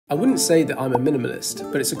I wouldn't say that I'm a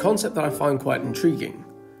minimalist, but it's a concept that I find quite intriguing.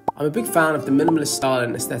 I'm a big fan of the minimalist style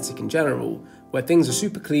and aesthetic in general, where things are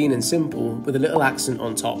super clean and simple with a little accent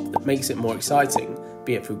on top that makes it more exciting,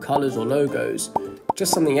 be it through colours or logos,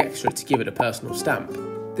 just something extra to give it a personal stamp.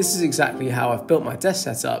 This is exactly how I've built my desk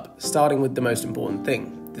setup, starting with the most important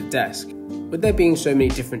thing, the desk. With there being so many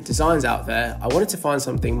different designs out there, I wanted to find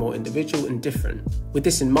something more individual and different. With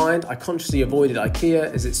this in mind, I consciously avoided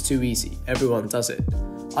IKEA as it's too easy, everyone does it.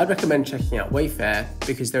 I'd recommend checking out Wayfair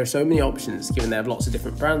because there are so many options given they have lots of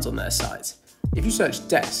different brands on their site. If you search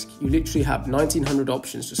desk, you literally have 1900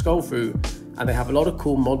 options to scroll through, and they have a lot of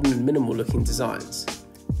cool modern and minimal looking designs.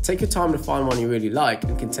 Take your time to find one you really like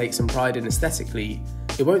and can take some pride in aesthetically.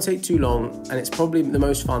 It won't take too long, and it's probably the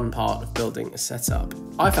most fun part of building a setup.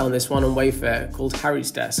 I found this one on Wayfair called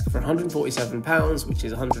Harry's Desk for £147, which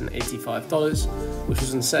is $185, which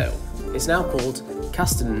was on sale. It's now called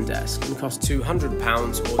Castellan Desk and costs £200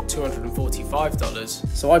 or $245,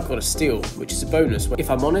 so I've got a steal, which is a bonus.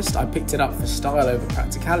 If I'm honest, I picked it up for style over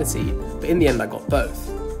practicality, but in the end I got both.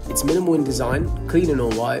 It's minimal in design, clean and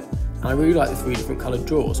all white, and I really like the 3 different coloured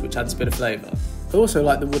drawers, which adds a bit of flavour. I also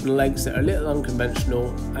like the wooden legs that are a little unconventional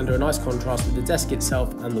and are a nice contrast with the desk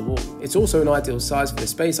itself and the wall. It's also an ideal size for the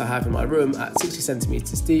space I have in my room at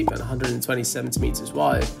 60cm deep and 120cm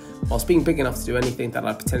wide, whilst being big enough to do anything that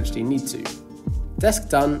I potentially need to. Desk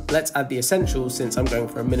done, let's add the essentials since I'm going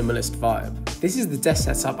for a minimalist vibe. This is the desk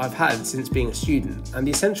setup I've had since being a student, and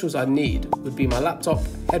the essentials I need would be my laptop,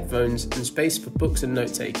 headphones, and space for books and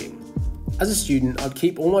note-taking. As a student, I'd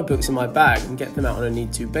keep all my books in my bag and get them out on a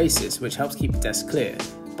need-to basis, which helps keep the desk clear.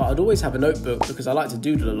 But I'd always have a notebook because I like to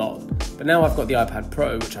doodle a lot. But now I've got the iPad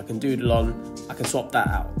Pro, which I can doodle on, I can swap that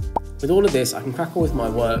out. With all of this, I can crack on with my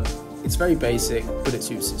work. It's very basic, but it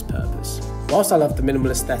suits its purpose. Whilst I love the minimal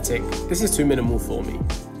aesthetic, this is too minimal for me.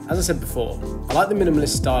 As I said before, I like the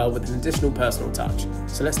minimalist style with an additional personal touch,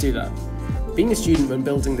 so let's do that. Being a student when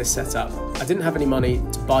building this setup, I didn't have any money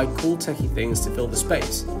to buy cool techie things to fill the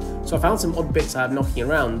space, so I found some odd bits I have knocking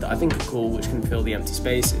around that I think are cool which can fill the empty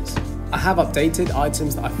spaces. I have updated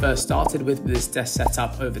items that I first started with this desk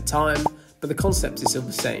setup over time, but the concept is still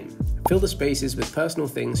the same. Fill the spaces with personal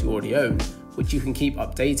things you already own, which you can keep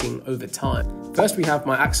updating over time. First we have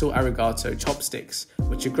my Axel Arigato chopsticks,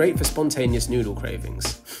 which are great for spontaneous noodle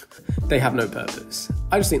cravings. They have no purpose,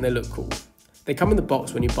 I just think they look cool. They come in the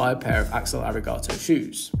box when you buy a pair of Axel Arigato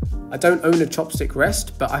shoes. I don't own a chopstick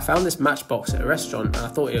rest, but I found this matchbox at a restaurant and I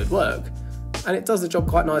thought it would work, and it does the job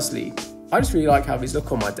quite nicely. I just really like how these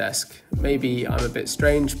look on my desk. Maybe I'm a bit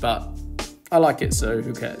strange, but I like it, so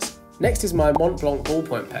who cares. Next is my Mont Blanc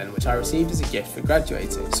ballpoint pen, which I received as a gift for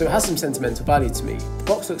graduating, so it has some sentimental value to me. The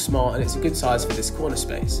box looks smart and it's a good size for this corner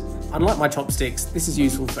space. Unlike my chopsticks, this is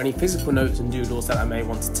useful for any physical notes and doodles that I may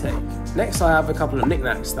want to take. Next I have a couple of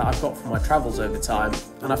knickknacks that I've got from my travels over time,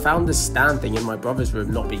 and I found this stand thing in my brother's room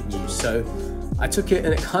not being used, so I took it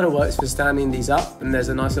and it kind of works for standing these up, and there's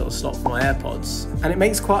a nice little slot for my AirPods, and it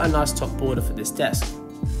makes quite a nice top border for this desk.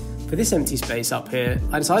 For this empty space up here,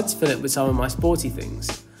 I decided to fill it with some of my sporty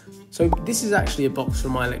things. So this is actually a box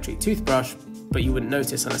from my electric toothbrush, but you wouldn't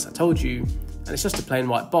notice unless I told you, and it's just a plain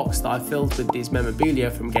white box that I filled with these memorabilia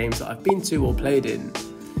from games that I've been to or played in.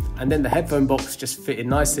 And then the headphone box just fitted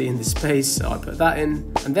nicely in this space, so I put that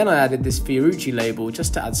in, and then I added this Fiorucci label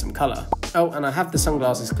just to add some colour. Oh, and I have the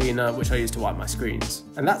sunglasses cleaner which I use to wipe my screens.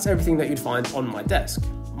 And that's everything that you'd find on my desk.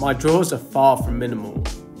 My drawers are far from minimal.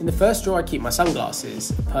 In the first drawer I keep my sunglasses,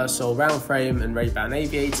 a Persol round frame and Ray-Ban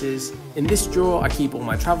aviators. In this drawer I keep all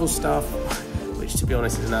my travel stuff, which to be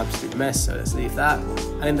honest is an absolute mess, so let's leave that.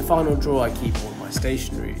 And in the final drawer I keep all my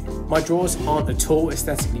stationery. My drawers aren't at all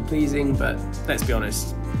aesthetically pleasing, but let's be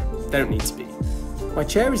honest, they don't need to be. My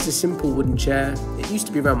chair is a simple wooden chair. It used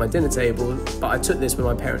to be around my dinner table, but I took this when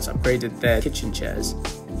my parents upgraded their kitchen chairs.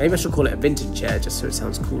 Maybe I should call it a vintage chair just so it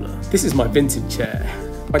sounds cooler. This is my vintage chair.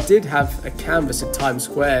 I did have a canvas of Times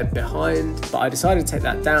Square behind, but I decided to take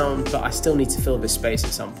that down, but I still need to fill this space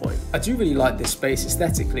at some point. I do really like this space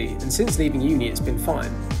aesthetically, and since leaving uni it's been fine.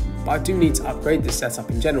 But I do need to upgrade this setup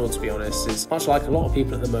in general, to be honest, as much like a lot of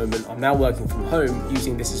people at the moment, I'm now working from home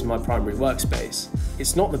using this as my primary workspace.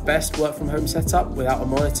 It's not the best work from home setup without a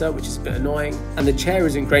monitor, which is a bit annoying, and the chair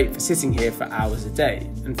isn't great for sitting here for hours a day,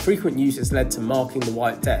 and frequent use has led to marking the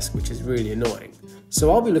white desk, which is really annoying. So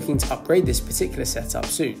I'll be looking to upgrade this particular setup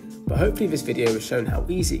soon, but hopefully this video has shown how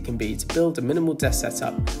easy it can be to build a minimal desk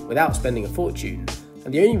setup without spending a fortune,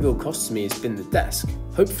 and the only real cost to me has been the desk.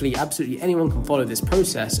 Hopefully absolutely anyone can follow this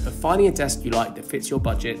process of finding a desk you like that fits your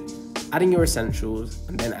budget, adding your essentials,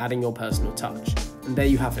 and then adding your personal touch. And there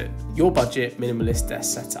you have it, your budget minimalist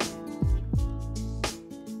desk setup.